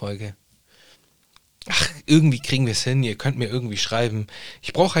Meinungen zur Folge. Ach, irgendwie kriegen wir es hin, ihr könnt mir irgendwie schreiben.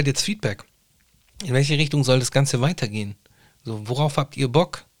 Ich brauche halt jetzt Feedback. In welche Richtung soll das Ganze weitergehen? So, worauf habt ihr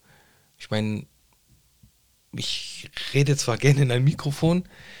Bock? Ich meine, ich rede zwar gerne in ein Mikrofon,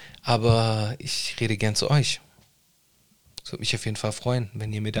 aber ich rede gern zu euch. Das würde mich auf jeden Fall freuen,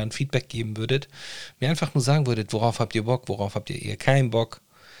 wenn ihr mir da ein Feedback geben würdet. Mir einfach nur sagen würdet, worauf habt ihr Bock, worauf habt ihr eher keinen Bock.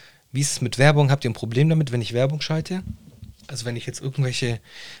 Wie ist es mit Werbung? Habt ihr ein Problem damit, wenn ich Werbung schalte? Also wenn ich jetzt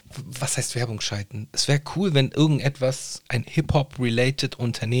was heißt Werbung schalten? Es wäre cool, wenn ein Hip-Hop-related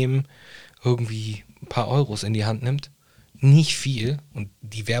Unternehmen irgendwie ein paar Euros in die Hand nimmt. Nicht viel. Und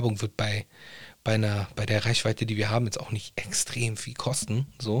die Werbung wird bei der Reichweite, die wir haben, jetzt auch nicht extrem viel kosten.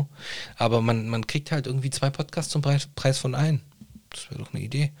 So. Aber man kriegt halt irgendwie 2 Podcasts zum Preis von einem. Das wäre doch eine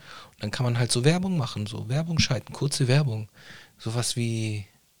Idee. Und dann kann man halt so Werbung machen, so Werbung schalten, kurze Werbung. Sowas wie,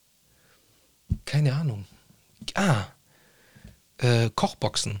 keine Ahnung.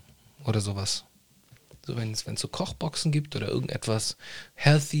 Kochboxen oder sowas. So, wenn es so Kochboxen gibt oder irgendetwas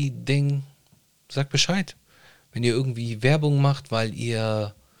healthy Ding, sagt Bescheid. Wenn ihr irgendwie Werbung macht, weil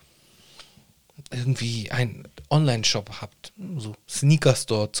ihr irgendwie einen Online-Shop habt, so Sneaker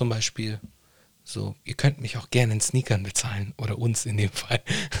Store zum Beispiel. So, ihr könnt mich auch gerne in Sneakern bezahlen oder uns in dem Fall.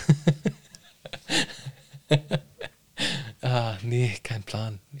 Nee, kein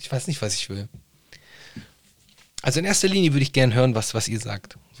Plan. Ich weiß nicht, was ich will. Also in erster Linie würde ich gerne hören, was ihr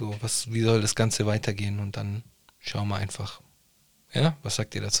sagt. So, wie soll das Ganze weitergehen? Und dann schauen wir einfach. Ja, was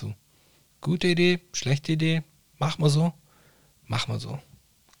sagt ihr dazu? Gute Idee? Schlechte Idee? Mach mal so? Mach mal so.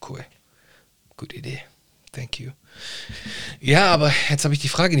 Cool. Gute Idee. Thank you. Ja, aber jetzt habe ich die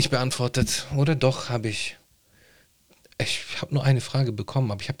Frage nicht beantwortet. Oder doch, habe ich. Ich habe nur eine Frage bekommen,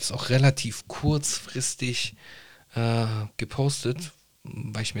 aber ich habe das auch relativ kurzfristig gepostet,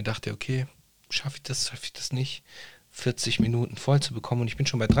 weil ich mir dachte, okay, schaffe ich das nicht, 40 Minuten voll zu bekommen und ich bin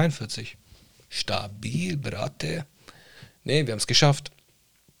schon bei 43. Stabil, Brate. Nee, wir haben es geschafft.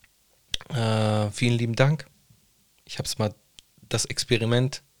 Vielen lieben Dank. Ich habe das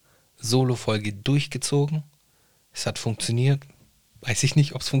Experiment Solo-Folge durchgezogen. Es hat funktioniert. Weiß ich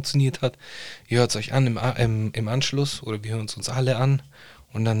nicht, ob es funktioniert hat. Ihr hört es euch an im Anschluss oder wir hören es uns alle an.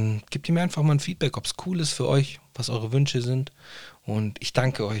 Und dann gebt ihr mir einfach mal ein Feedback, ob es cool ist für euch, was eure Wünsche sind. Und ich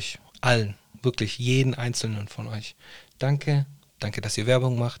danke euch allen, wirklich jeden einzelnen von euch. Danke, dass ihr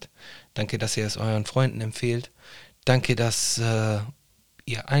Werbung macht. Danke, dass ihr es euren Freunden empfehlt. Danke, dass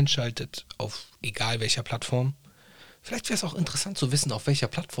ihr einschaltet auf egal welcher Plattform. Vielleicht wäre es auch interessant zu wissen, auf welcher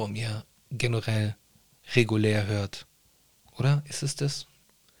Plattform ihr generell regulär hört. Oder? Ist es das?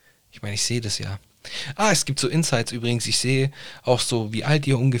 Ich meine, ich sehe das ja. Es gibt so Insights übrigens. Ich sehe auch so, wie alt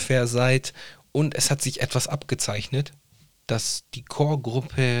ihr ungefähr seid. Und es hat sich etwas abgezeichnet, dass die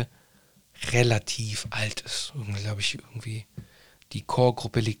Core-Gruppe relativ alt ist. Glaube ich, irgendwie. Die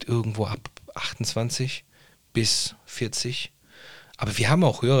Core-Gruppe liegt irgendwo ab 28 bis 40. Aber wir haben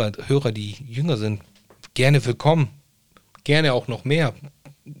auch Hörer, die jünger sind. Gerne willkommen. Gerne auch noch mehr.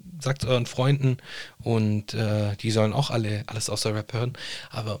 Sagt euren Freunden und die sollen auch alles außer Rap hören.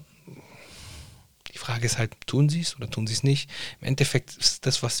 Aber die Frage ist halt, tun sie es oder tun sie es nicht? Im Endeffekt ist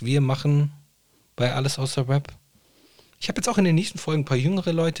das, was wir machen bei Alles außer Rap, Ich habe jetzt auch in den nächsten Folgen ein paar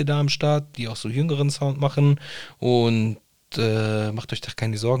jüngere Leute da am Start, die auch so jüngeren Sound machen. Und macht euch doch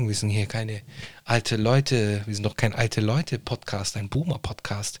keine Sorgen, wir sind hier keine alte Leute, wir sind doch kein alte Leute-Podcast, ein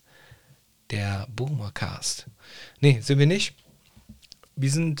Boomer-Podcast. Der Boomercast. Nee, sind wir nicht. Wir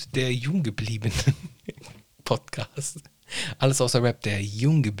sind der junggebliebenen Podcast. Alles außer Rap, der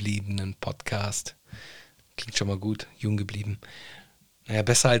junggebliebenen Podcast. Klingt schon mal gut, jung geblieben. Naja,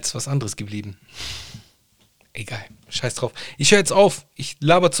 besser als was anderes geblieben. Egal, scheiß drauf. Ich höre jetzt auf. Ich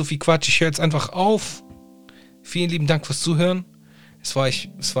laber zu viel Quatsch. Ich höre jetzt einfach auf. Vielen lieben Dank fürs Zuhören. Es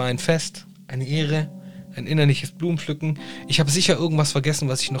war ein Fest, eine Ehre, ein innerliches Blumenpflücken. Ich habe sicher irgendwas vergessen,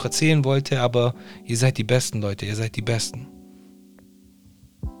 was ich noch erzählen wollte, aber ihr seid die Besten, Leute. Ihr seid die Besten.